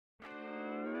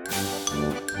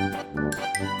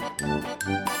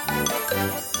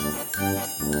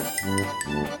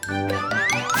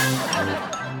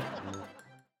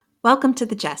Welcome to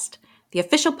The Jest, the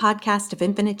official podcast of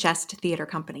Infinite Jest Theater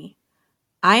Company.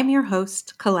 I am your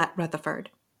host, Colette Rutherford.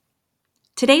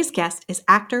 Today's guest is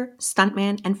actor,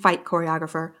 stuntman, and fight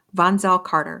choreographer Vonzell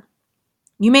Carter.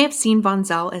 You may have seen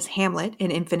Vonzell as Hamlet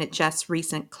in Infinite Jest's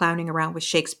recent Clowning Around with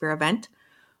Shakespeare event,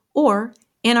 or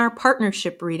in our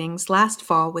partnership readings last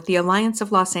fall with the Alliance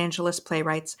of Los Angeles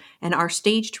Playwrights and our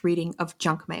staged reading of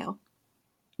Junk Mail.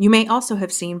 You may also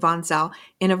have seen Vonzell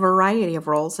in a variety of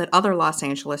roles at other Los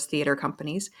Angeles theater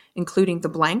companies, including The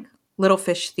Blank, Little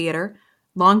Fish Theater,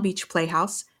 Long Beach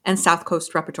Playhouse, and South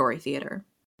Coast Repertory Theater.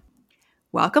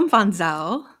 Welcome,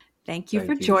 Vonzell. Thank you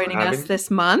for joining us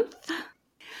this month.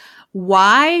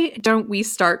 Why don't we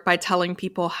start by telling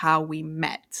people how we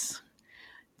met?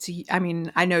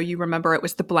 I know you remember it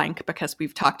was The Blank because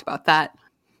we've talked about that.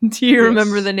 Do you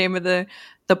remember the name of the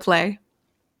play?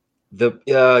 The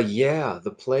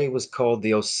play was called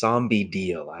The Osambi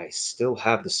Deal. I still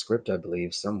have the script, I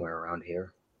believe, somewhere around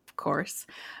here. Of course.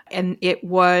 And it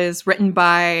was written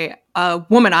by a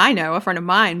woman I know, a friend of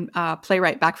mine, a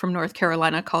playwright back from North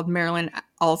Carolina called Marilyn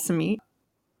Alsamy.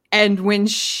 And when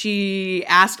she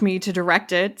asked me to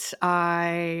direct it,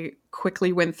 I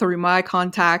quickly went through my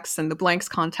contacts and the Blank's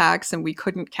contacts, and we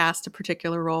couldn't cast a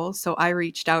particular role. So I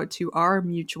reached out to our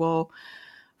mutual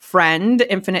friend,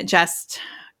 Infinite Jest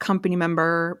company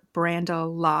member Branda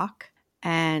Locke,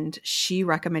 and she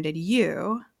recommended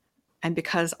you. And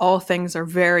because all things are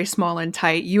very small and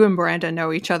tight, you and Branda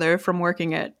know each other from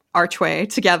working at Archway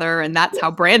together, and that's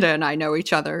how Branda and I know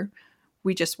each other.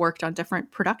 We just worked on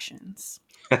different productions.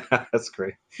 That's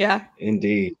great. Yeah.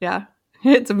 Indeed. Yeah.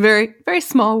 It's a very, very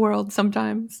small world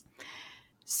sometimes.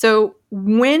 So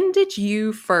when did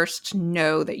you first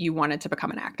know that you wanted to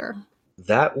become an actor?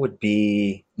 That would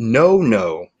be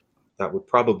that would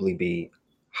probably be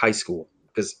high school,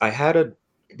 because I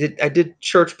did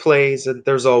church plays, and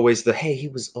there's always hey, he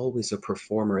was always a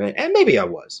performer, and maybe I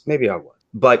was,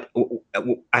 but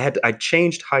I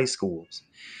changed high schools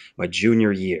my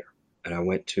junior year, and I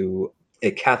went to a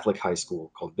Catholic high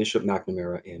school called Bishop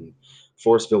McNamara in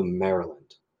Forestville,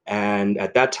 Maryland. And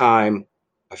at that time,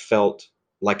 I felt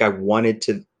like I wanted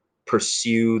to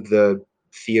pursue the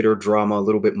theater drama a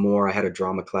little bit more. I had a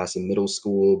drama class in middle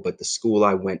school, but the school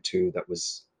I went to, that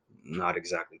was not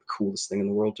exactly the coolest thing in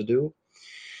the world to do.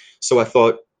 So I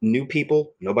thought, new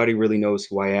people, nobody really knows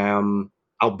who I am.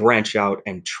 I'll branch out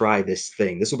and try this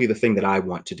thing. This will be the thing that I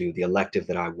want to do, the elective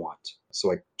that I want.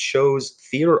 So I chose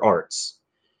theater arts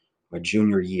my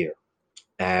junior year.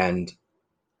 And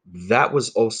that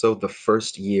was also the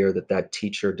first year that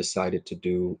teacher decided to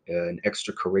do an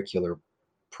extracurricular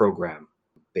program,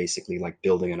 basically like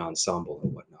building an ensemble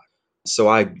and whatnot. So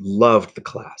I loved the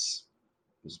class,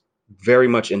 was very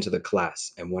much into the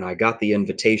class. And when I got the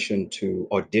invitation to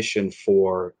audition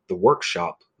for the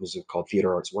workshop, it was called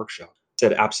Theater Arts Workshop, I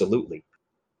said absolutely.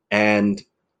 And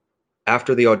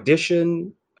after the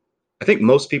audition, I think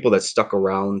most people that stuck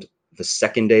around the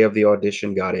second day of the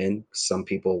audition got in. Some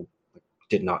people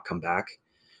did not come back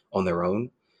on their own.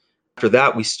 After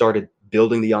that, we started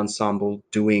building the ensemble,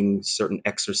 doing certain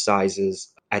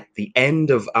exercises. At the end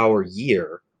of our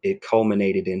year, it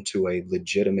culminated into a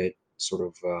legitimate sort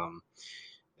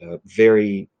of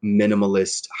very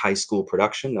minimalist high school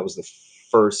production. That was the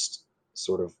first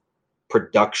sort of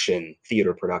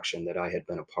theater production that I had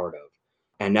been a part of.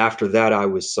 And after that, I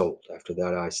was sold. After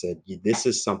that, I said, this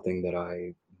is something that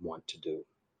I want to do.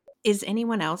 Is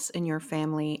anyone else in your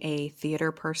family a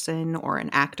theater person or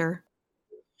an actor?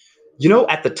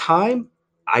 At the time,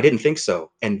 I didn't think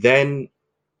so. And then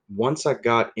once I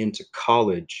got into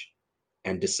college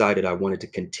and decided I wanted to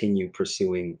continue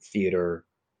pursuing theater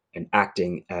and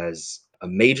acting as a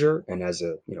major and as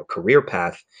a career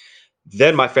path,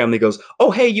 then my family goes, "Oh,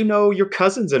 hey, your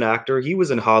cousin's an actor. He was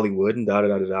in Hollywood and da da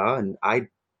da da da." And I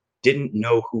didn't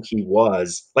know who he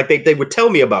was. Like they would tell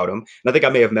me about him, and I think I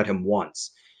may have met him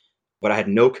once, but I had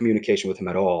no communication with him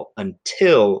at all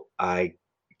until I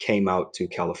came out to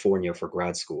California for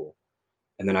grad school.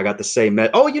 And then I got the same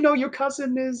 "Oh, your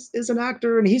cousin is an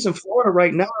actor and he's in Florida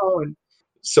right now." And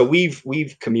so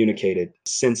we've communicated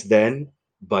since then,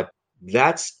 but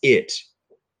that's it.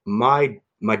 My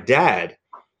dad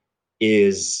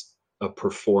is a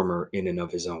performer in and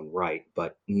of his own right,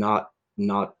 but not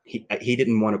he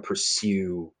didn't want to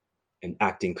pursue an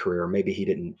acting career. Maybe he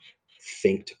didn't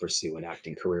think to pursue an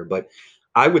acting career. But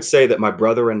I would say that my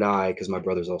brother and I, because my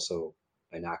brother's also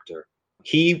an actor,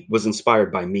 he was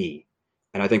inspired by me.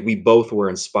 And I think we both were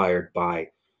inspired by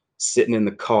sitting in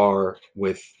the car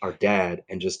with our dad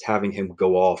and just having him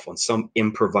go off on some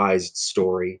improvised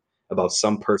story about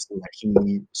some person that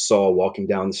he saw walking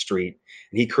down the street.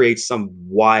 And he creates some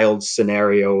wild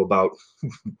scenario about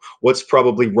what's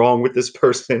probably wrong with this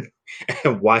person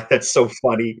and why that's so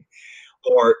funny,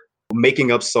 or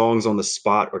making up songs on the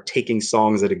spot, or taking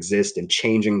songs that exist and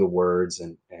changing the words.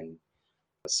 And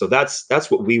so that's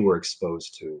what we were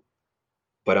exposed to.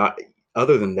 But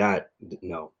other than that,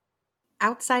 no.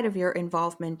 Outside of your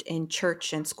involvement in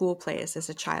church and school plays as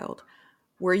a child,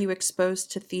 were you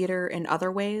exposed to theater in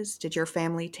other ways? Did your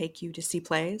family take you to see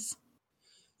plays?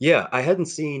 Yeah, I hadn't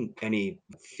seen any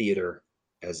theater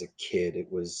as a kid.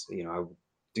 It was, I would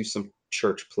do some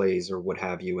church plays or what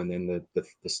have you, and then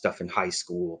the stuff in high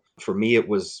school. For me, it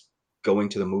was going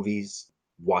to the movies,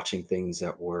 watching things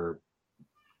that were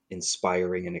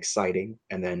inspiring and exciting,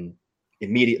 and then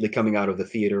immediately coming out of the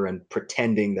theater and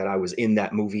pretending that I was in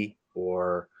that movie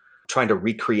or trying to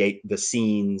recreate the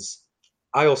scenes.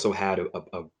 I also had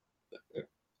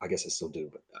I guess I still do,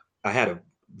 but I had a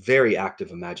very active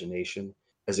imagination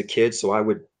as a kid. So I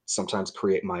would sometimes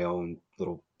create my own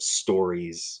little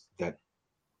stories that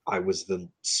I was the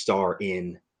star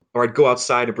in. Or I'd go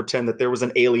outside and pretend that there was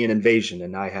an alien invasion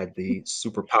and I had the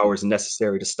superpowers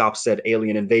necessary to stop said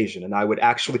alien invasion. And I would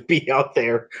actually be out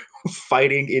there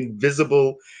fighting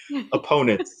invisible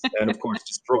opponents and, of course,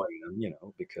 destroying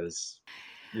them, because,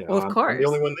 Well, of I'm the course.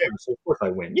 only one there. So, of course, I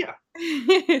win. Yeah.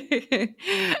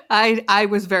 I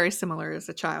was very similar as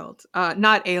a child.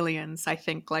 Not aliens, I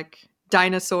think, like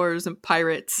dinosaurs and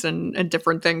pirates and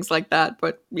different things like that.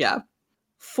 But yeah.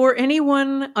 For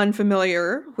anyone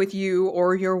unfamiliar with you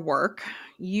or your work,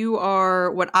 you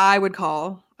are what I would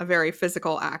call a very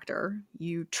physical actor.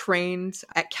 You trained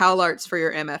at Cal Arts for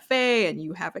your MFA and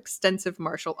you have extensive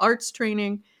martial arts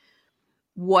training.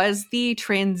 Was the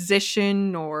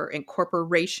transition or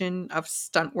incorporation of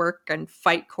stunt work and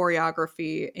fight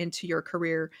choreography into your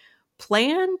career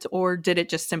planned, or did it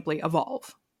just simply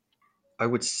evolve? I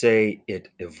would say it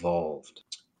evolved.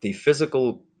 The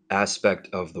physical aspect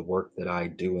of the work that I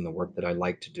do and the work that I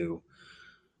like to do,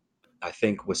 I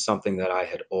think was something that I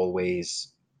had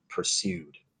always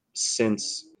pursued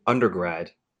since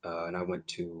undergrad. And I went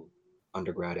to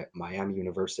undergrad at Miami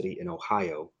University in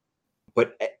Ohio.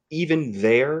 But even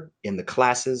there, in the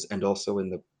classes and also in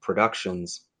the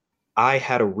productions, I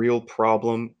had a real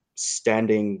problem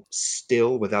standing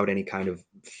still without any kind of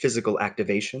physical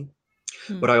activation.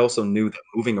 Hmm. But I also knew that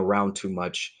moving around too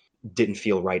much didn't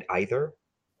feel right either.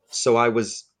 So I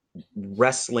was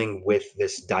wrestling with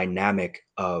this dynamic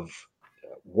of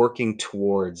working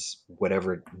towards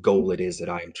whatever goal it is that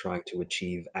I am trying to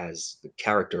achieve as the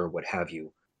character or what have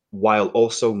you, while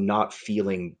also not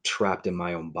feeling trapped in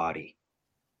my own body.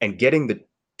 And getting the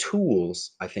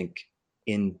tools, I think,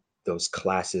 in those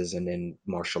classes and in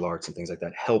martial arts and things like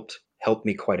that helped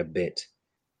me quite a bit.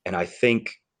 And I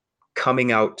think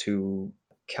coming out to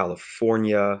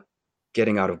California,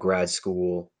 getting out of grad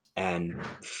school, and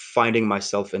finding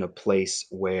myself in a place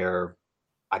where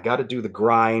I got to do the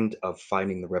grind of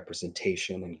finding the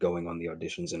representation and going on the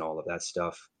auditions and all of that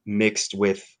stuff, mixed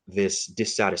with this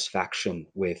dissatisfaction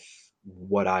with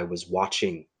what I was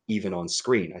watching, even on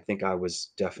screen. I think I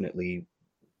was definitely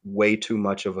way too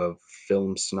much of a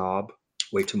film snob,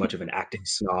 way too much of an acting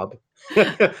snob.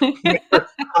 Where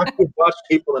I would watch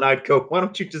people and I'd go, why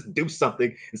don't you just do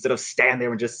something instead of stand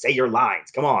there and just say your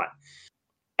lines? Come on.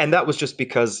 And that was just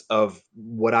because of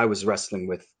what I was wrestling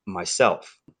with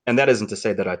myself. And that isn't to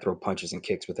say that I throw punches and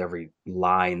kicks with every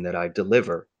line that I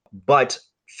deliver, but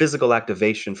physical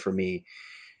activation for me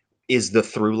is the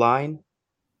through line.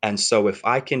 And so if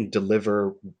I can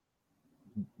deliver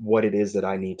what it is that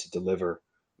I need to deliver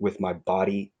with my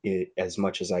body as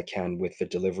much as I can with the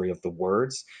delivery of the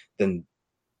words, then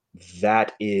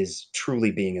that is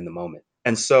truly being in the moment.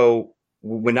 And so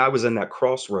when I was in that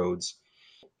crossroads,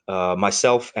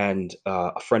 myself and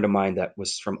a friend of mine that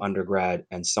was from undergrad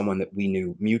and someone that we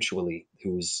knew mutually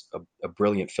who's a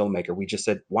brilliant filmmaker, we just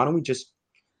said, why don't we just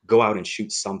go out and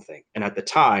shoot something? And at the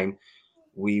time,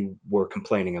 we were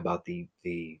complaining about the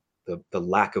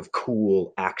lack of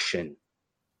cool action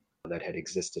that had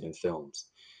existed in films.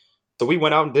 So we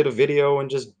went out and did a video and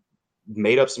just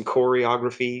made up some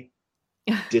choreography,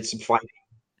 did some fighting.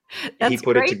 He That's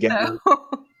put it great, together, though.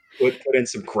 put in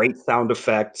some great sound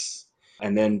effects,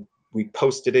 and then we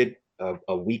posted it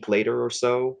a week later or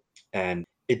so, and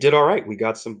it did all right. We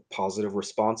got some positive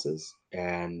responses,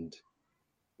 and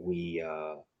we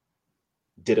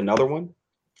did another one,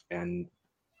 and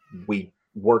we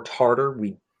worked harder.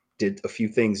 We did a few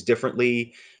things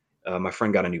differently. My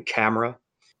friend got a new camera,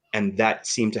 and that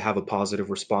seemed to have a positive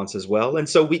response as well. And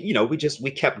so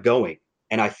we kept going.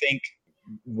 And I think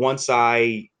once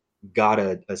I got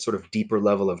a sort of deeper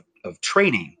level of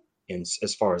training in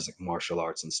as far as like martial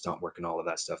arts and stunt work and all of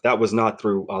that stuff, that was not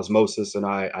through osmosis, and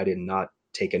I did not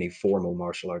take any formal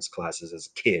martial arts classes as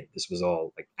a kid. This was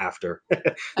all like after this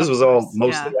Of was all course,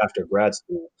 mostly yeah. after grad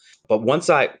school. But once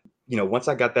I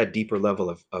got that deeper level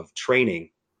of training,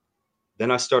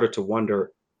 then I started to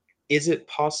wonder, is it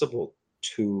possible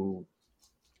to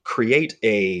create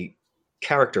a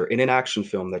character in an action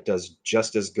film that does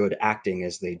just as good acting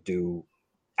as they do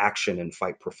action and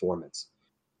fight performance?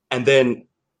 And then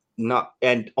not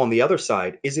and on the other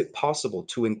side, is it possible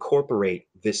to incorporate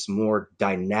this more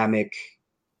dynamic,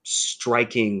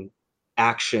 striking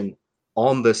action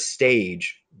on the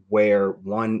stage where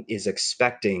one is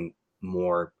expecting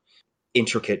more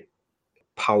intricate,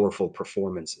 powerful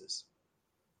performances?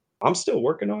 I'm still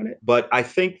working on it, but I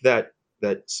think that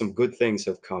some good things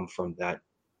have come from that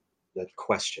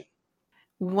question.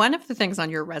 One of the things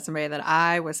on your resume that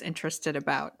I was interested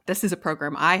about, this is a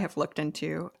program I have looked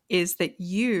into, is that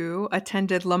you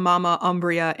attended La Mama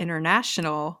Umbria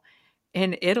International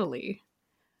in Italy.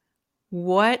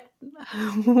 What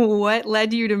what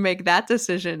led you to make that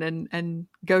decision and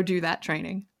go do that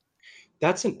training?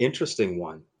 That's an interesting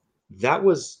one. That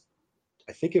was,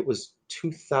 I think it was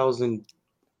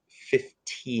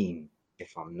 2015,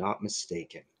 if I'm not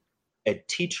mistaken. A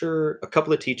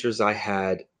couple of teachers I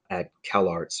had at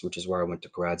CalArts, which is where I went to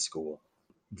grad school,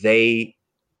 they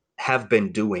have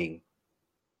been doing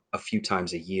a few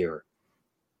times a year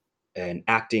an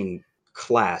acting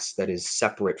class that is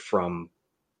separate from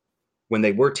when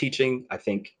they were teaching. I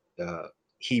think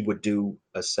he would do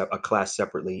a class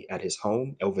separately at his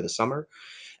home over the summer.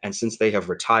 And since they have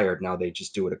retired, now they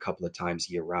just do it a couple of times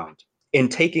year round. In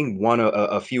taking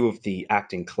a few of the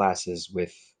acting classes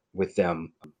with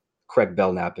them, Craig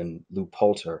Belknap and Lou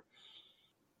Poulter,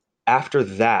 after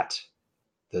that,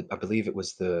 I believe it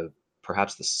was the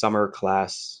perhaps the summer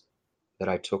class that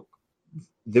I took.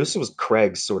 This was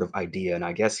Craig's sort of idea, and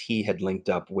I guess he had linked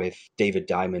up with David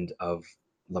Diamond of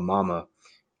La Mama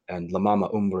and La Mama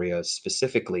Umbria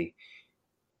specifically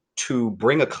to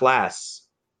bring a class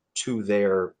to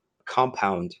their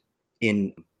compound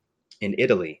in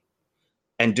Italy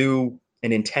and do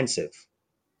an intensive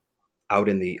out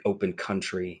in the open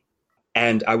country.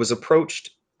 And I was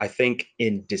approached, I think,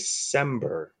 in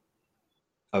December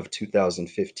of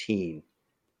 2015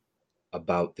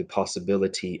 about the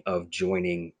possibility of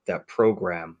joining that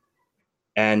program.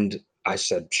 And I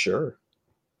said, sure.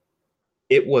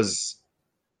 It was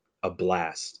a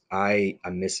blast. I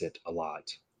miss it a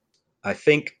lot. I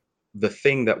think the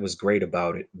thing that was great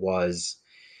about it was,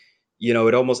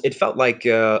 it felt like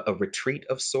a retreat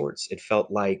of sorts. It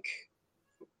felt like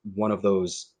one of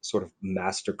those sort of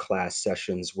master class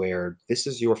sessions where this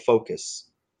is your focus.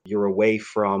 You're away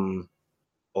from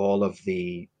all of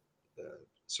the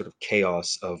sort of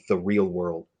chaos of the real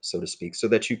world, so to speak, so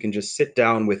that you can just sit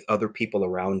down with other people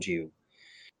around you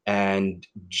and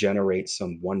generate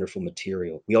some wonderful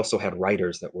material. We also had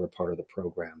writers that were a part of the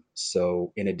program.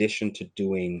 So, in addition to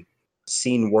doing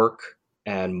scene work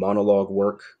and monologue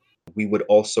work, we would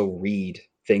also read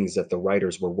things that the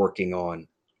writers were working on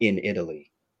in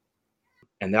Italy.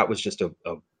 And that was just a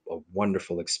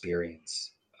wonderful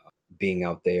experience, being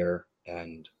out there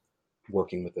and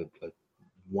working with a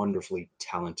wonderfully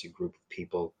talented group of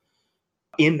people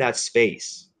in that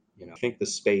space. I think the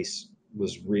space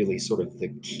was really sort of the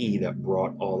key that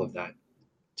brought all of that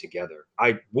together.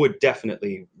 I would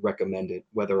definitely recommend it,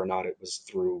 whether or not it was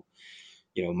through,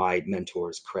 my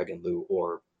mentors, Craig and Lou,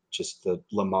 or just the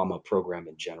La Mama program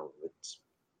in general.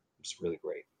 It's really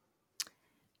great.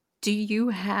 Do you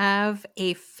have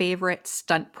a favorite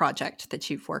stunt project that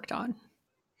you've worked on?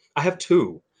 I have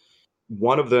two.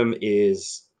 One of them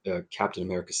is Captain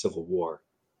America Civil War.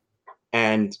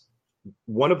 And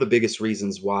one of the biggest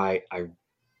reasons why I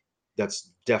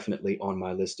that's definitely on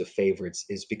my list of favorites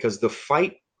is because the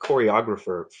fight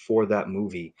choreographer for that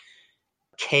movie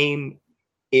came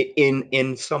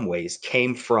in some ways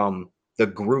came from the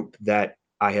group that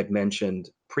I had mentioned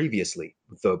previously,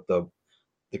 the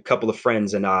couple of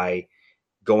friends and I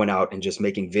going out and just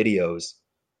making videos.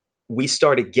 We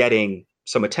started getting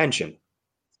some attention.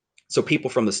 So people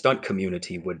from the stunt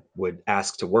community would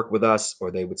ask to work with us, or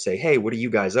they would say, "Hey, what are you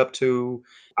guys up to?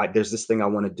 There's this thing I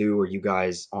want to do. Are you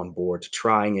guys on board to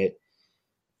trying it?"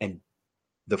 And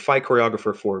the fight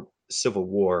choreographer for Civil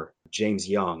War, James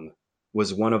Young,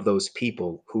 was one of those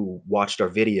people who watched our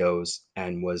videos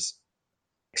and was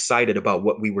excited about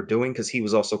what we were doing because he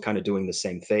was also kind of doing the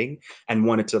same thing and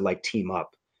wanted to like team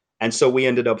up. And so we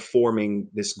ended up forming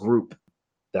this group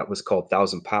that was called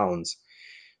Thousand Pounds,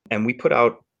 and we put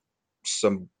out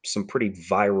some pretty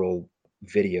viral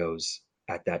videos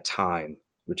at that time,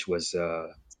 which was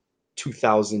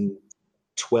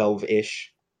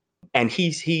 2012-ish. And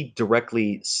he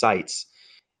directly cites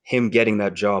him getting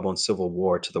that job on Civil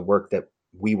War to the work that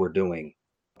we were doing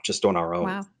just on our own.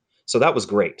 Wow. So that was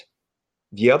great.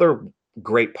 The other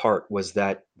great part was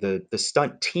that the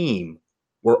stunt team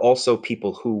were also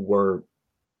people who were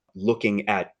looking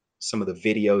at some of the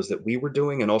videos that we were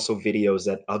doing and also videos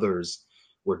that others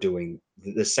were doing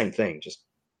the same thing, just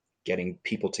getting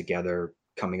people together,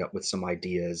 coming up with some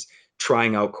ideas,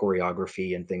 trying out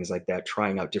choreography and things like that,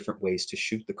 trying out different ways to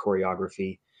shoot the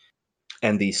choreography.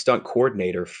 And the stunt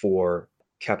coordinator for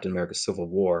Captain America Civil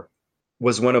War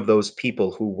was one of those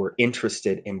people who were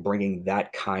interested in bringing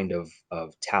that kind of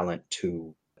talent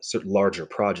to certain larger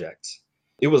projects.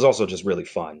 It was also just really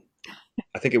fun.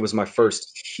 I think it was my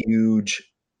first huge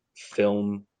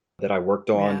film that I worked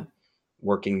Yeah. on,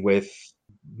 working with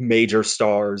major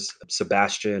stars,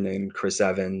 Sebastian and Chris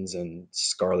Evans and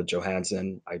Scarlett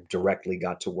Johansson. I directly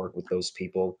got to work with those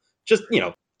people, just,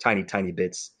 tiny, tiny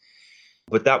bits.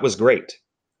 But that was great.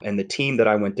 And the team that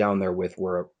I went down there with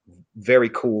were very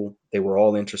cool. They were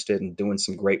all interested in doing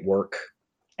some great work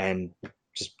and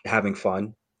just having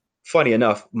fun. Funny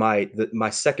enough, my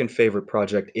second favorite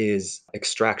project is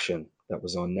Extraction, that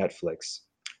was on Netflix.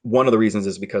 One of the reasons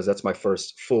is because that's my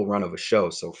first full run of a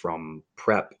show. So from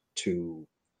prep to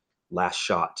last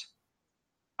shot,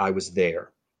 I was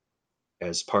there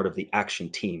as part of the action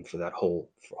team for that whole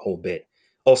bit.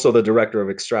 Also, the director of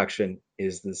Extraction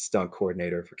is the stunt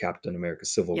coordinator for Captain America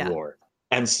Civil Yeah. War.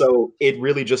 And so it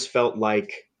really just felt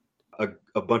like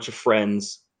a bunch of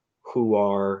friends who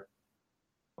are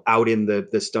out in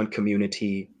the stunt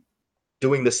community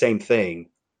doing the same thing,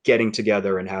 getting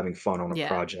together and having fun on a Yeah.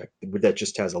 project that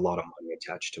just has a lot of money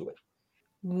attached to it.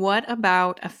 What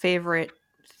about a favorite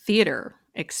theater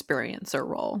experience or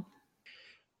role?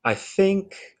 I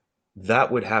think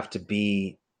that would have to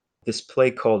be this play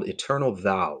called Eternal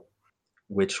Thou,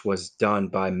 which was done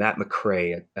by Matt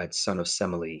McRae at Son of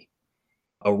Semele.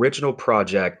 Original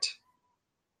project.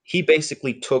 He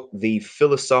basically took the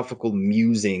philosophical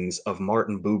musings of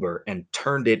Martin Buber and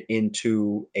turned it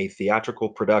into a theatrical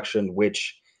production,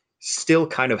 which still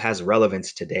kind of has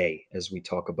relevance today as we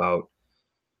talk about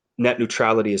net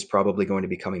neutrality is probably going to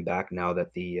be coming back now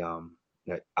that the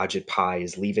that Ajit Pai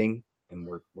is leaving and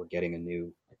we're getting a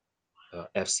new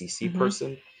FCC Hmm.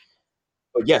 person.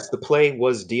 But yes, the play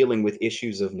was dealing with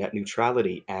issues of net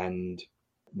neutrality and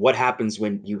what happens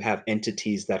when you have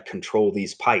entities that control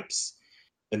these pipes.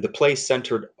 And the play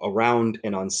centered around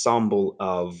an ensemble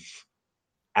of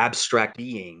abstract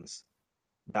beings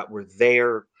that were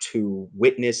there to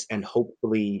witness and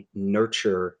hopefully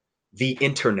nurture the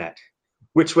internet,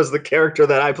 which was the character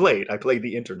that I played. I played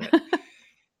the internet. It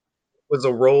was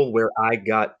a role where I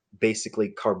got basically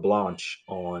carte blanche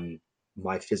on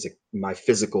my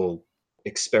physical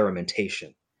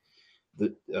experimentation.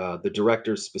 The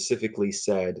director specifically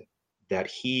said that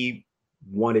he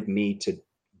wanted me to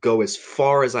go as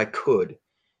far as I could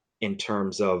in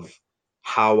terms of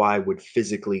how I would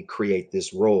physically create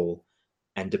this role.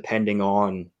 And depending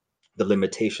on the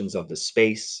limitations of the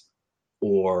space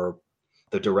or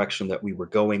the direction that we were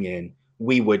going in,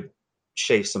 we would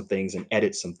shave some things and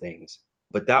edit some things.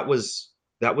 But that was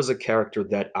a character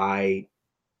that I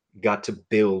got to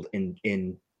build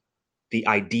in the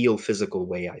ideal physical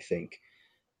way, I think.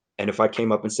 And if I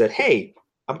came up and said, "Hey,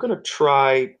 I'm going to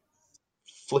try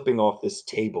flipping off this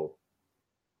table,"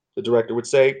 the director would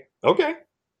say, "Okay,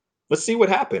 let's see what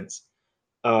happens."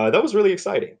 That was really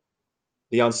exciting.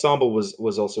 The ensemble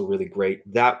was also really great.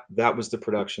 That was the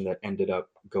production that ended up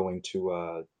going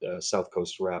to South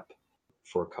Coast Rep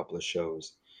for a couple of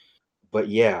shows. But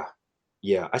yeah,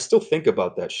 yeah, I still think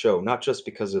about that show, not just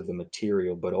because of the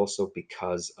material, but also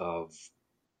because of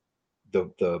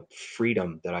the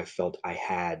freedom that I felt I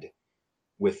had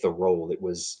with the role. It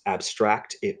was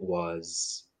abstract. It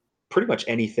was pretty much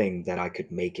anything that I could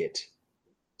make it.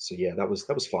 So yeah, that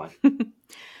was fun.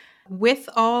 With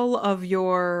all of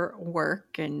your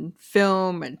work in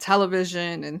film and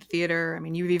television and theater, I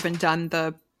mean, you've even done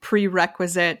the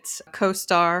prerequisite co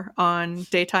star on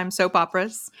daytime soap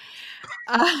operas.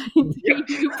 Do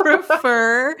you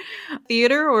prefer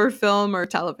theater or film or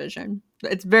television?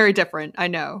 It's very different, I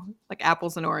know, like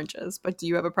apples and oranges, but do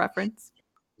you have a preference?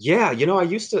 Yeah, I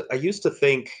used to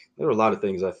think there were a lot of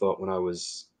things I thought when I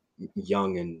was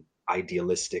young and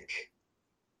idealistic.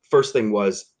 First thing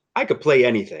was I could play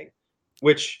anything,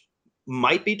 which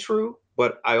might be true,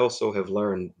 but I also have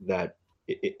learned that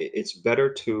it's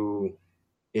better to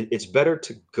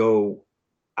go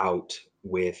out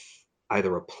with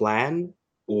either a plan,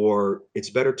 or it's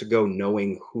better to go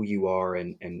knowing who you are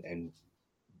and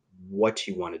what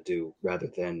you want to do rather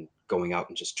than going out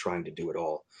and just trying to do it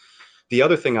all. The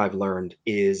other thing I've learned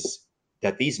is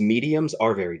that these mediums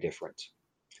are very different,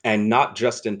 and not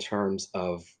just in terms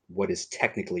of what is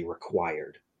technically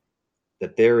required.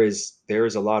 That there is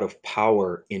a lot of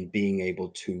power in being able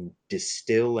to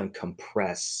distill and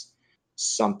compress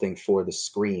something for the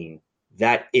screen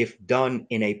that, if done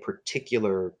in a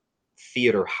particular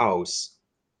theater house,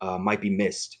 might be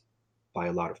missed by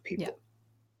a lot of Yeah. people.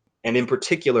 And in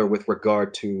particular, with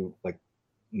regard to like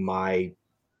my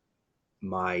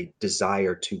my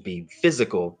desire to be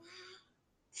physical,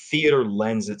 theater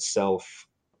lends itself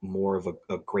more of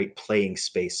a great playing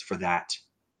space for that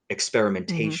Hmm.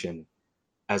 experimentation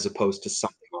as opposed to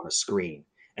something on a screen.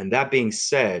 And that being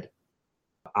said,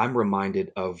 I'm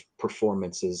reminded of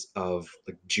performances of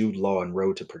like Jude Law in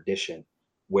Road to Perdition,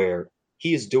 where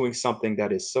he is doing something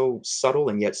that is so subtle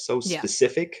and yet so Yeah.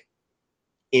 specific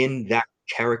in that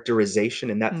characterization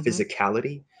and that Hmm.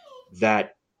 physicality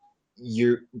that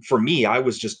you're for me, I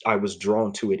was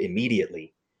drawn to it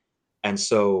immediately. And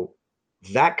so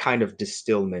that kind of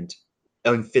distillment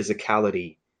and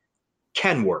physicality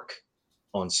can work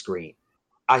on screen.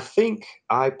 I think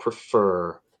I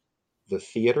prefer the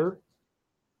theater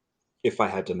if I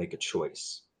had to make a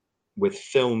choice, with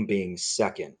film being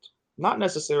second. Not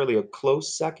necessarily a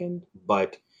close second,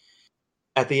 but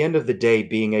at the end of the day,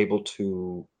 being able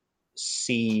to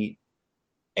see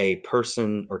a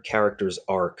person or character's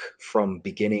arc from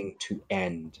beginning to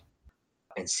end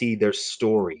and see their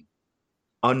story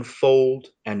unfold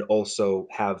and also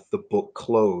have the book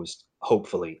closed,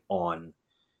 hopefully, on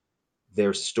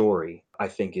their story, I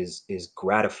think is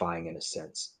gratifying in a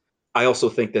sense. I also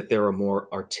think that there are more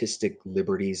artistic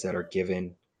liberties that are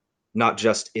given, not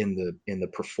just in the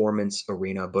performance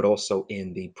arena, but also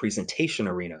in the presentation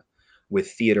arena with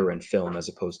theater and film as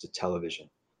opposed to television.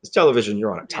 Because television,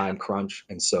 you're on a Yeah. time crunch,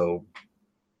 and so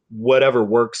whatever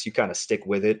works, you kind of stick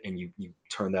with it and you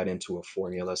turn that into a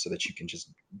formula so that you can just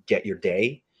get your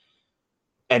day.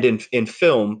 And in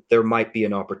film, there might be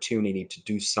an opportunity to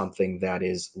do something that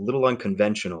is a little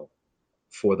unconventional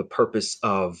for the purpose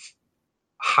of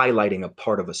highlighting a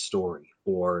part of a story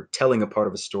or telling a part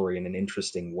of a story in an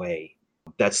interesting way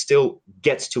that still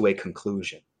gets to a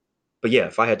conclusion. But yeah,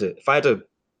 if I had to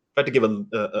give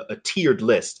a tiered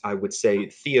list, I would say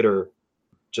theater,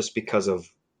 just because of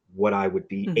what I would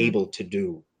be Hmm. able to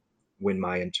do when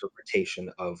my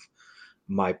interpretation of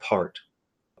my part.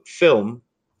 Film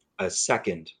as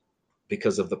second,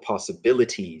 because of the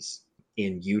possibilities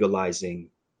in utilizing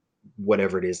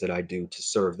whatever it is that I do to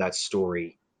serve that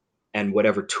story and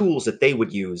whatever tools that they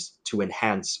would use to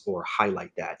enhance or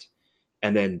highlight that.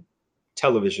 And then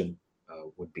television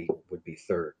would be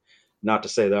third. Not to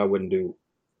say that I wouldn't do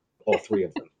all three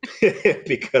of them,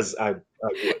 because I would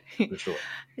for sure.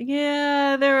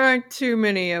 Yeah, there aren't too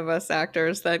many of us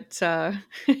actors that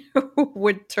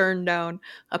would turn down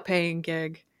a paying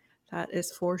gig. That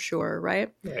is for sure,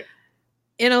 right? Right.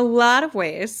 In a lot of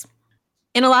ways,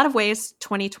 in a lot of ways,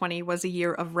 2020 was a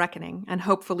year of reckoning and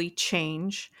hopefully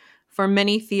change for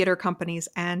many theater companies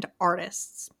and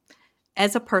artists.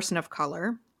 As a person of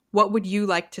color, what would you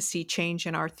like to see change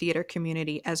in our theater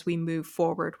community as we move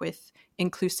forward with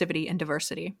inclusivity and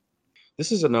diversity?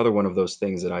 This is another one of those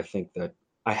things that I think that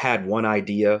I had one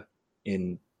idea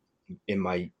in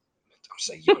my, I'll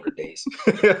say, younger days.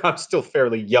 I'm still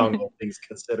fairly young, all things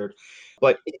considered.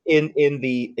 But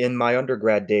in my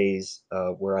undergrad days,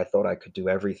 where I thought I could do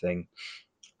everything,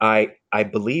 I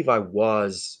believe I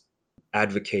was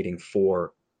advocating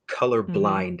for Hmm.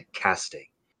 colorblind casting.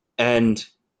 And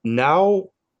now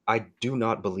I do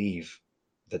not believe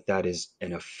that that is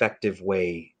an effective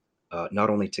way, not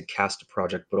only to cast a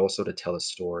project, but also to tell a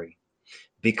story.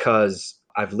 Because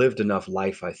I've lived enough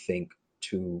life, I think,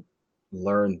 to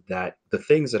learn that the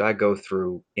things that I go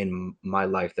through in my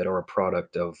life that are a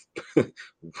product of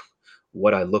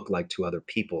what I look like to other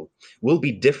people will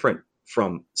be different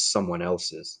from someone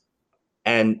else's.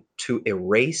 And to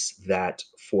erase that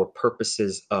for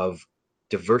purposes of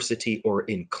diversity or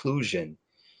inclusion,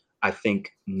 I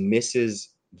think misses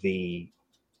the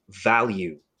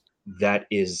value that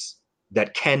is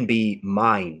that can be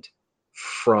mined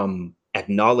from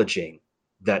acknowledging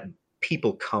that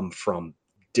people come from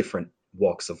different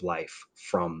walks of life,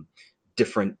 from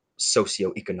different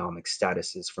socioeconomic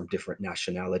statuses, from different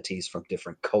nationalities, from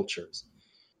different cultures.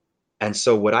 And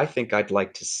so what I think I'd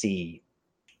like to see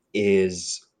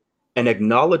is an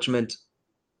acknowledgement,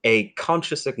 a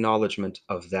conscious acknowledgement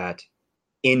of that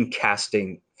in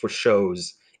casting for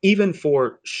shows even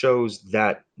for shows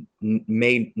that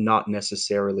may not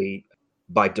necessarily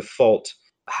by default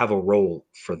have a role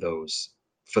for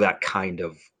that kind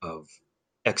of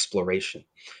exploration.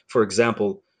 For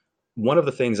example, one of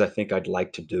the things I think I'd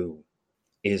like to do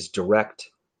is direct.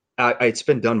 It's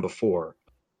been done before,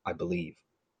 I believe,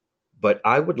 but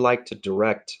I would like to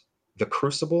direct The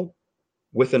Crucible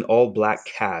with an all black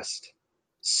cast,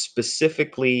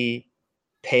 specifically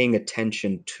paying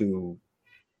attention to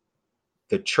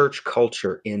the church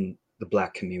culture in the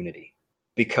black community.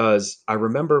 Because I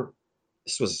remember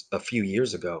this was a few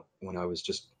years ago when I was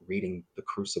just reading The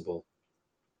Crucible.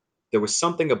 There was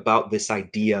something about this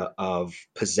idea of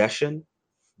possession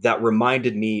that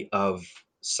reminded me of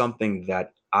something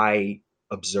that I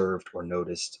observed or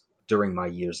noticed during my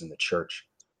years in the church,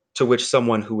 to which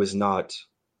someone who is not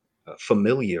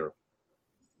familiar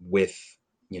with,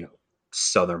 you know,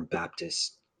 Southern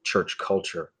Baptist church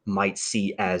culture might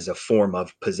see as a form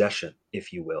of possession,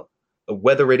 if you will.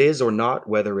 Whether it is or not,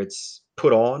 whether it's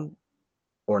put on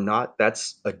or not,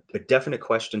 that's a definite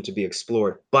question to be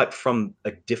explored, but from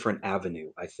a different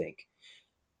avenue, I think.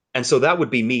 And so that would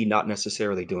be me not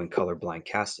necessarily doing colorblind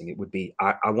casting. It would be,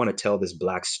 I want to tell this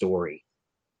black story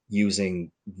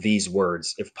using these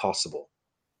words if possible.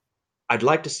 I'd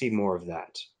like to see more of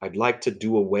that. I'd like to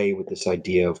do away with this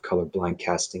idea of colorblind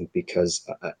casting because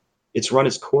it's run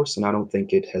its course, and I don't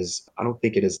think it has. I don't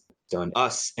think it has done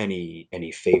us any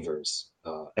favors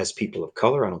as people of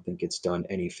color. I don't think it's done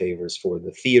any favors for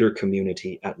the theater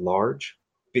community at large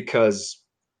because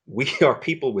we are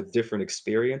people with different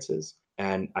experiences,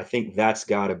 and I think that's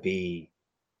got to be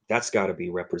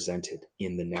represented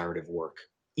in the narrative work,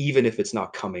 even if it's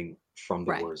not coming from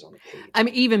the Right. words on the I page.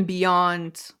 mean, even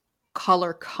beyond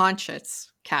color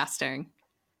conscious casting,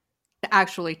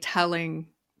 actually telling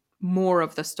more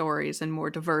of the stories and more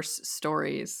diverse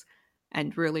stories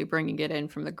and really bringing it in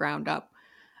from the ground up,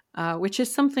 which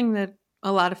is something that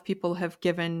a lot of people have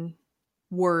given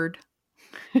word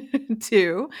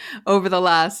to over the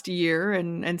last year,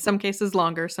 and in some cases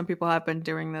longer. Some people have been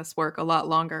doing this work a lot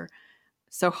longer.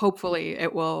 So hopefully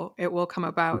it will come Mhm.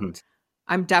 about.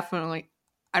 I'm definitely,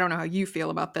 I don't know how you feel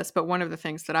about this, but one of the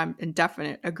things that I'm in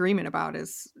definite agreement about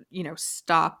is,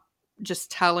 stop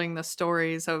just telling the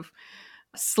stories of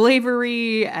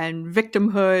slavery and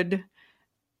victimhood.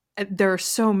 There are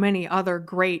so many other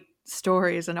great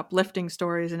stories and uplifting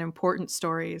stories and important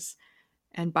stories.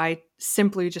 And by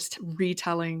simply just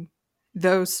retelling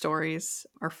those stories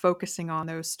or focusing on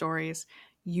those stories,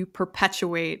 you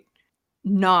perpetuate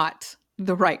not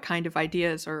the right kind of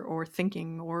ideas or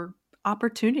thinking or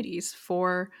opportunities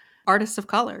for artists of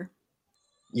color.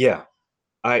 Yeah,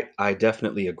 I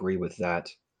definitely agree with that.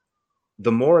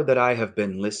 The more that I have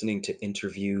been listening to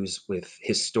interviews with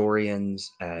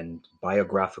historians and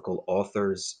biographical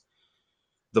authors,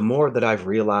 the more that I've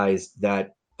realized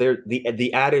that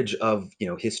the adage of,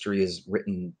 history is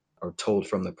written or told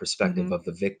from the perspective Mm-hmm. of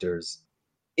the victors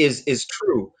is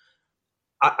true.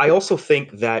 I also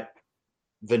think that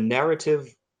the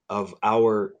narrative of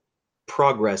our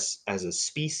progress as a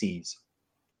species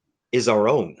is our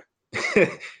own.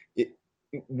 It-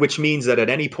 which means that at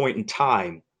any point in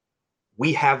time,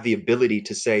 we have the ability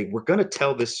to say, we're going to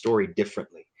tell this story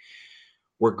differently.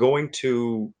 We're going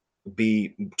to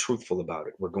be truthful about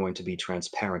it. We're going to be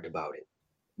transparent about it.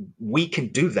 We can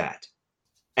do that.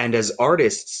 And as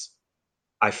artists,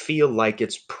 I feel like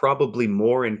it's probably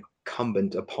more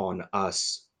incumbent upon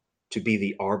us to be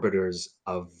the arbiters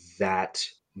of that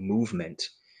movement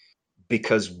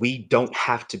because we don't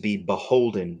have to be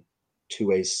beholden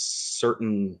to a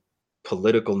certain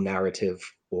political narrative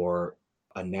or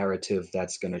a narrative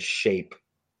that's going to shape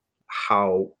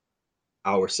how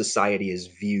our society is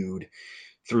viewed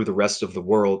through the rest of the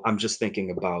world. I'm just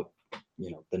thinking about,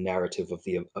 the narrative of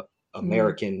the Mm,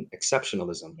 American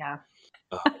exceptionalism, yeah.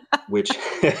 uh, which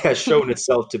has shown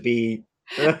itself to be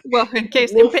a Well, in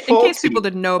case little in case people faulty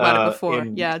didn't know about it before,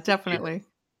 in yeah, definitely.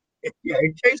 yeah,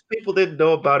 in case people didn't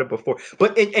know about it before.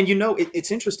 But and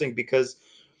it's interesting because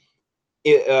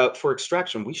for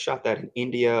Extraction, we shot that in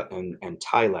India and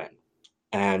Thailand,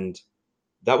 and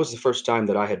that was the first time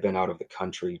that I had been out of the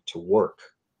country to work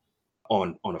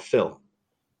on a film.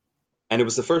 And it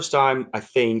was the first time I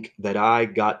think that I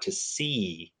got to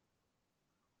see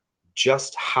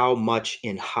just how much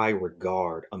in high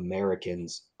regard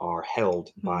Americans are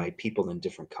held Mm, by people in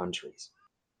different countries.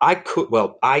 I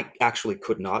actually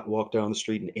could not walk down the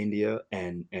street in India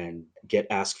and get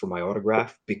asked for my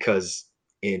autograph because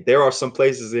there are some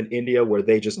places in India where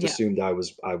they just yeah. assumed I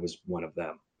was one of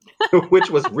them, which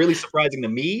was really surprising to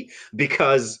me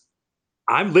because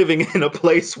I'm living in a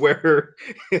place where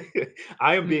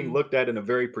I am being Mm, looked at in a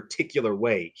very particular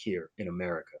way here in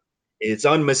America. It's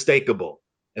unmistakable.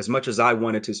 As much as I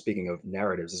wanted to, speaking of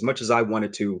narratives, as much as I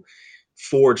wanted to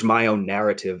forge my own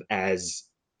narrative as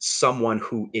someone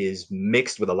who is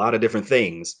mixed with a lot of different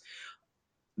things,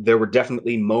 there were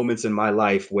definitely moments in my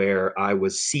life where I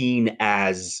was seen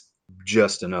as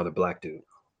just another black dude,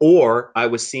 or I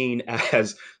was seen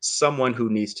as someone who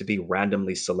needs to be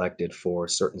randomly selected for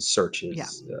certain yeah.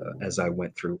 searches as I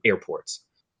went through airports.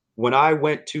 When I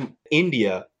went to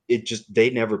India, it just, they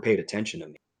never paid attention to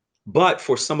me. But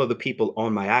for some of the people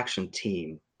on my action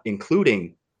team,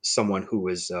 including someone who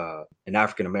was an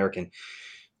African American,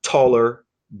 taller,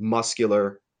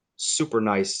 muscular, super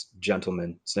nice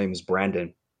gentleman, his name is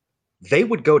Brandon, they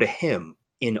would go to him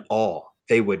in awe.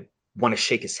 They would want to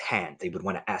shake his hand. They would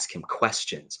want to ask him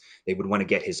questions. They would want to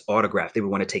get his autograph. They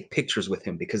would want to take pictures with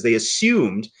him because they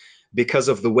assumed, because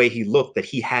of the way he looked, that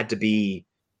he had to be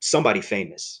somebody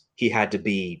famous. He had to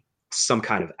be some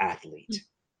kind of athlete.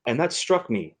 And that struck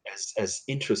me as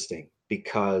interesting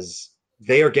because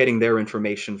they are getting their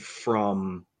information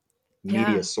from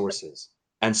media Yeah. sources.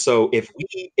 And so if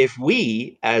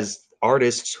we as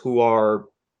artists who are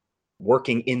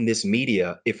working in this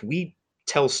media, if we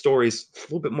tell stories a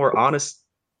little bit more honest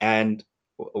and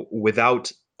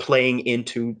without playing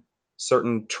into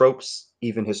certain tropes,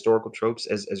 even historical tropes,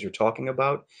 as you're talking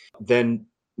about, then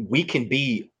we can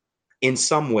be, in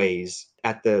some ways,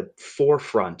 at the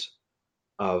forefront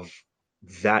of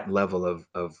that level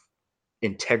of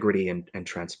integrity and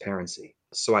transparency.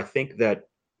 So I think that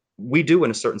we do, in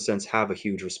a certain sense, have a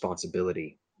huge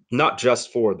responsibility, not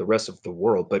just for the rest of the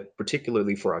world, but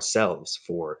particularly for ourselves,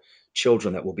 for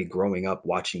children that will be growing up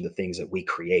watching the things that we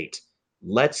create.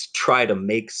 Let's try to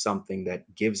make something that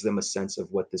gives them a sense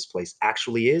of what this place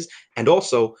actually is and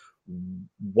also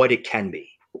what it can be,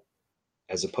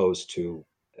 as opposed to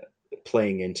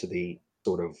playing into the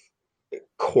sort of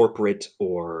corporate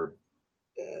or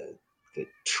the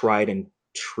tried and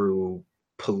true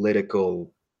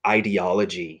political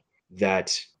ideology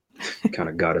that kind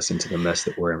of got us into the mess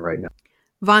that we're in right now.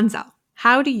 Vonzell,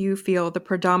 how do you feel the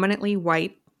predominantly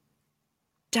white,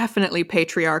 definitely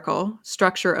patriarchal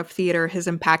structure of theater has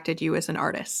impacted you as an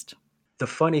artist? The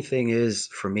funny thing is,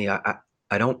 for me, I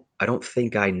don't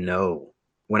think I know.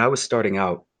 When I was starting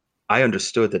out, I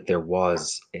understood that there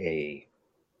was a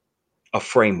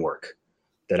framework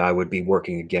that I would be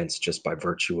working against just by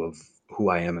virtue of who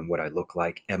I am and what I look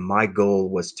like, and my goal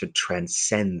was to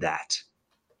transcend that.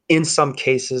 In some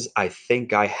cases, I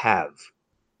think I have,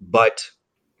 but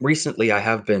recently I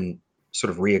have been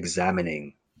sort of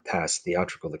re-examining past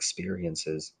theatrical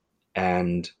experiences,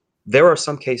 and there are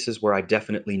some cases where I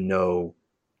definitely know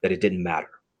that it didn't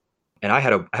matter. And I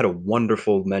had a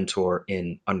wonderful mentor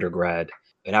in undergrad,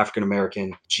 an African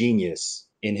American genius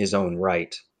in his own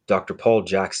right, Dr. Paul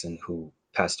Jackson, who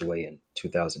passed away in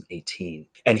 2018.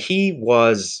 And he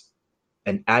was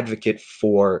an advocate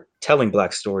for telling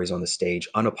Black stories on the stage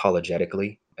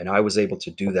unapologetically. And I was able to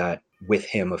do that with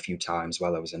him a few times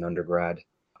while I was an undergrad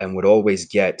and would always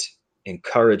get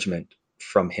encouragement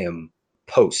from him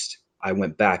post. I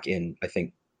went back in, I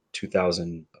think,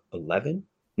 2011.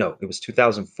 No, it was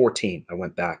 2014. I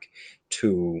went back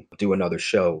to do another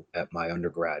show at my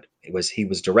undergrad. He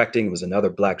was directing. It was another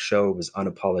Black show. It was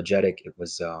unapologetic. It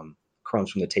was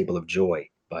Crumbs from the Table of Joy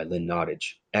by Lynn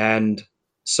Nottage. And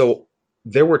so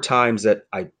there were times that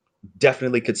I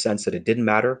definitely could sense that it didn't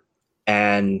matter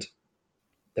and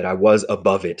that I was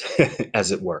above it,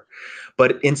 as it were.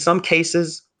 But in some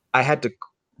cases, I had to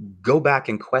go back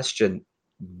and question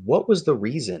what was the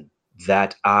reason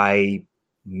that I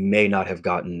may not have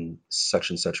gotten such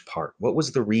and such part? What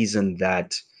was the reason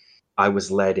that I was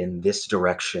led in this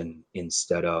direction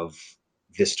instead of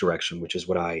this direction, which is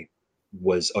what I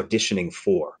was auditioning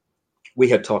for? We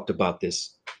had talked about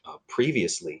this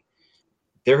previously.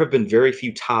 There have been very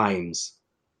few times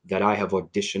that I have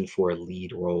auditioned for a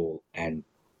lead role and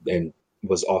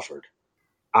was offered.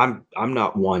 I'm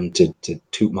not one to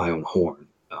toot my own horn.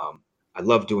 I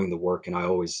love doing the work, and I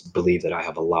always believe that I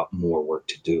have a lot more work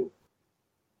to do.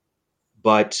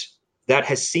 But that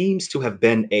has seems to have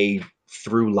been a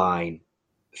through line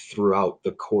throughout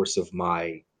the course of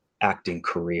my acting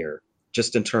career,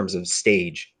 just in terms of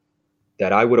stage,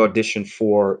 that I would audition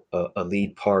for a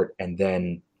lead part and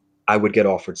then I would get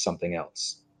offered something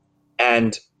else.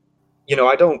 And you know,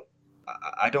 I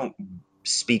don't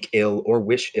speak ill or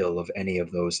wish ill of any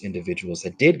of those individuals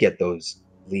that did get those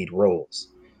lead roles.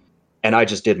 And I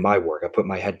just did my work. I put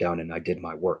my head down and I did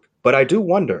my work. But I do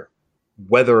wonder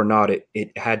whether or not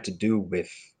it had to do with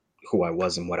who I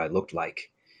was and what I looked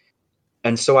like.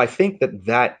 And so I think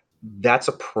that that's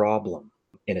a problem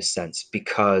in a sense,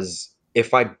 because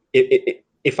if I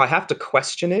have to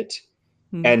question it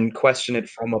Mm, and question it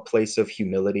from a place of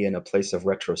humility and a place of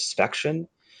retrospection,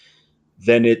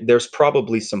 then there's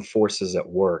probably some forces at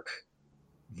work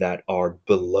that are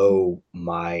below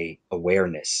my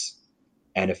awareness.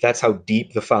 And if that's how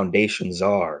deep the foundations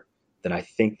are, then I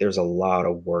think there's a lot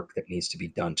of work that needs to be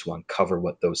done to uncover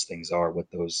what those things are, what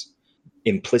those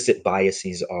implicit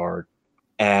biases are.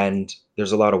 And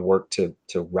there's a lot of work to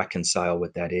reconcile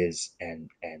what that is, and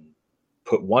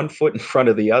put one foot in front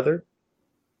of the other,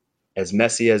 as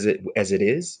messy as it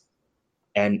is,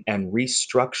 and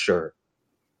restructure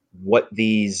what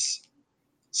these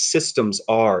systems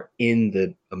are in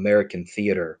the American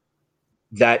theater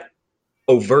that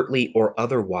overtly or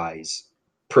otherwise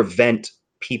prevent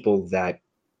people that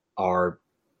are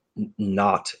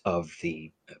not of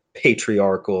the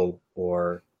patriarchal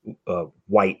or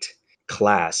white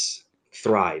class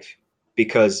thrive.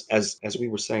 Because as we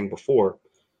were saying before,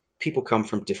 people come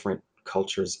from different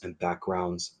cultures and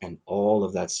backgrounds, and all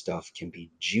of that stuff can be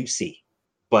juicy,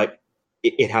 but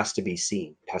it has to be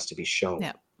seen, it has to be shown,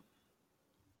 yeah,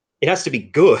 it has to be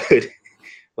good.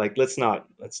 Like, let's not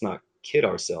kid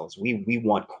ourselves. We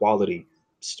want quality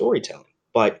storytelling,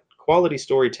 but quality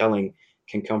storytelling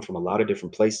can come from a lot of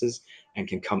different places and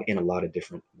can come in a lot of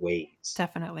different ways.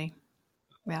 definitely.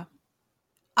 Yeah.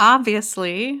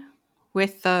 Obviously,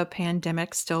 with the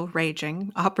pandemic still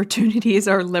raging, opportunities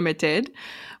are limited.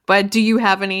 But do you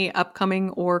have any upcoming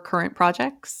or current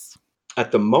projects?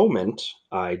 At the moment,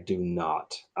 I do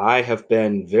not. I have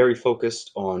been very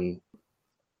focused on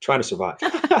trying to survive.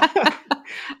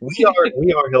 We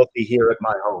are healthy here at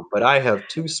my home, but I have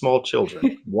two small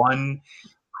children. One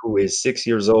who is 6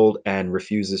 years old and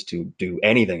refuses to do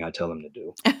anything I tell him to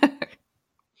do.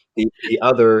 The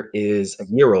other is a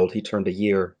year old. He turned a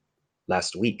year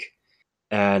last week,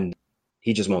 and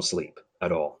he just won't sleep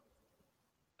at all.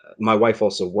 My wife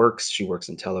also works. She works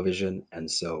in television, and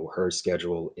so her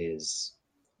schedule is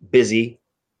busy.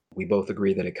 We both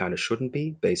agree that it kind of shouldn't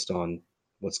be, based on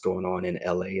what's going on in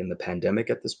LA and the pandemic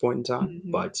at this point in time.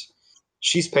 Mhm. But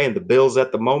she's paying the bills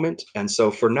at the moment. And so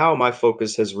for now, my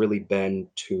focus has really been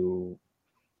to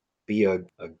be a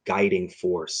guiding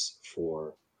force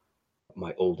for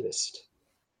my oldest.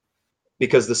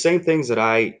 Because the same things that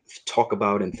I talk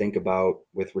about and think about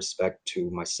with respect to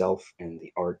myself and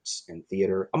the arts and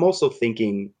theater, I'm also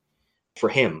thinking for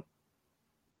him.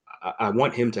 I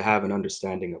want him to have an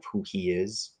understanding of who he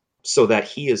is, so that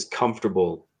he is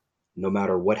comfortable no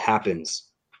matter what happens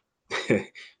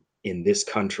in this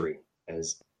country,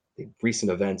 as the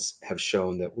recent events have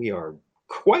shown that we are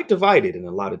quite divided in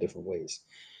a lot of different ways.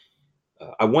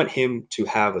 I want him to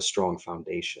have a strong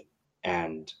foundation.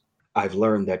 And I've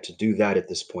learned that to do that at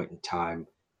this point in time,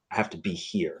 I have to be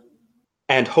here.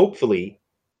 And hopefully,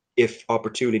 if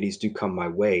opportunities do come my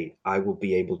way, I will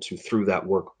be able to, through that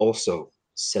work, also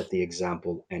set the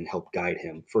example and help guide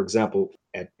him. For example,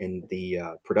 in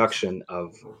the production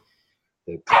of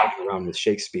the Clowning Around with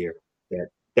Shakespeare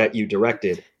that you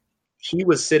directed, he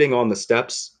was sitting on the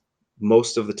steps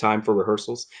most of the time for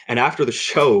rehearsals, and after the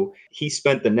show, he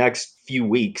spent the next few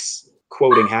weeks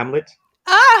quoting Hamlet.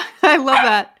 Ah, I love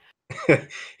that.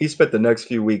 He spent the next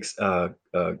few weeks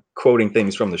quoting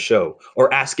things from the show,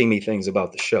 or asking me things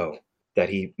about the show that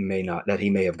he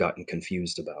may have gotten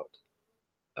confused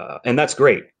about. And that's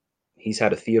great. He's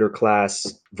had a theater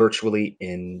class virtually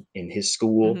in his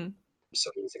school, Mhm. so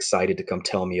he's excited to come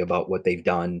tell me about what they've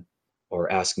done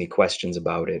or ask me questions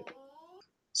about it.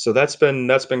 So that's been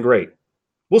great.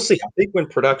 We'll see. I think when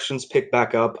productions pick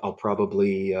back up, I'll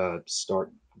probably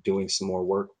start doing some more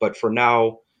work. But for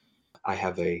now, I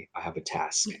have a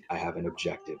task. I have an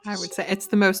objective. I So would say it's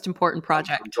the most important I'm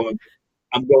project. going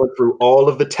I'm going through all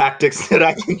of the tactics that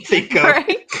I can think of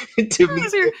Right? to meet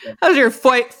How's your this end. how's your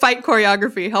fight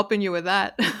choreography helping you with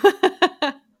that?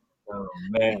 Oh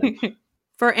man.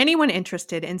 For anyone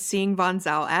interested in seeing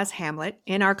Vonzell as Hamlet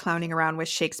in our Clowning Around with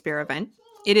Shakespeare event,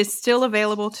 it is still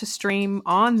available to stream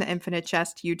on the Infinite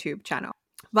Chest YouTube channel.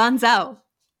 Vonzell,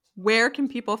 where can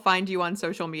people find you on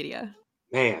social media?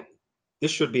 Man,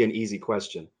 this should be an easy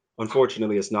question.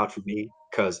 Unfortunately, it's not for me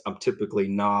because I'm typically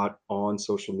not on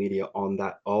social media on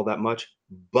that all that much.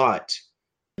 But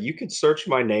you can search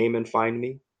my name and find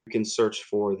me. You can search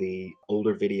for the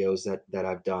older videos that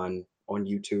I've done on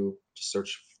YouTube. Just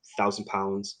search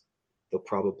 £1,000. They'll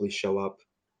probably show up.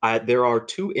 There are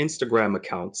two Instagram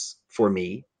accounts for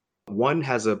me. One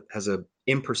has a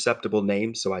imperceptible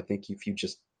name, so I think if you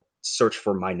just search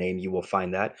for my name, you will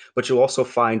find that. But you'll also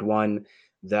find one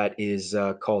that is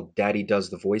called Daddy Does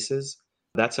the Voices.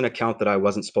 That's an account that I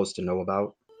wasn't supposed to know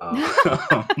about.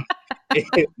 Uh,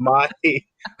 my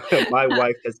my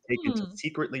wife has taken to Hmm.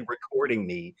 secretly recording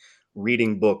me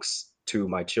reading books to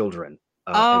my children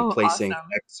and Oh, placing awesome.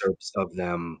 excerpts of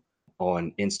them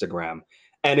on Instagram.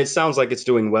 And it sounds like it's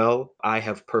doing well. I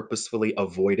have purposefully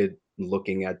avoided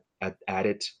looking at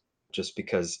it just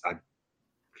because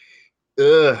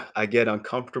I get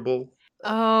uncomfortable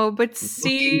Oh, but looking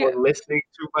see, or listening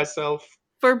to myself.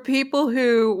 for people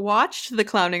who watched the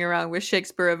Clowning Around with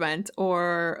Shakespeare event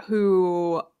or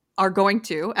who are going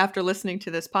to after listening to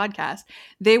this podcast,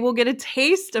 they will get a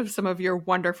taste of some of your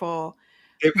wonderful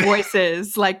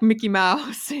voices like Mickey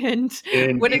Mouse and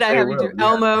what did Indeed, I they have you will. do? Yeah.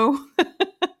 Elmo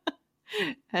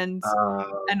and Uh,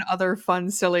 other fun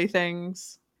silly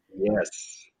things.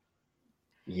 yes.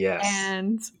 Yes.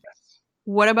 And Yes.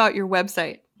 what about your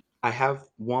website? I have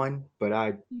one, but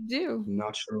I'm You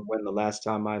not sure when the last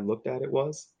time I looked at it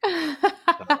was. do.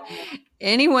 Uh,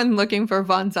 Anyone looking for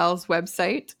Vonzell's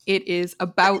website, it is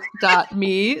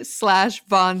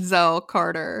about.me/Vonzell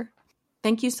Carter.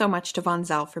 Thank you so much to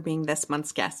Vonzell for being this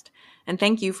month's guest, and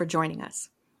thank you for joining us.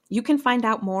 You can find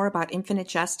out more about Infinite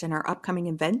Jest and our upcoming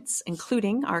events,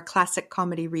 including our classic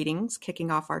comedy readings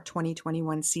kicking off our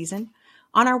 2021 season,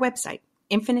 on our website,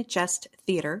 Infinite Jest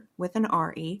Theater with an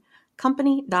RE,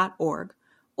 company.org,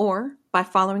 or by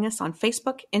following us on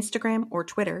Facebook, Instagram, or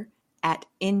Twitter at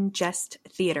Ingest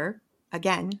Theater,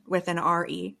 again with an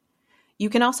RE. You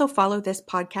can also follow this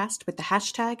podcast with the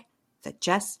hashtag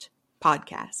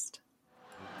 #TheJestPodcast.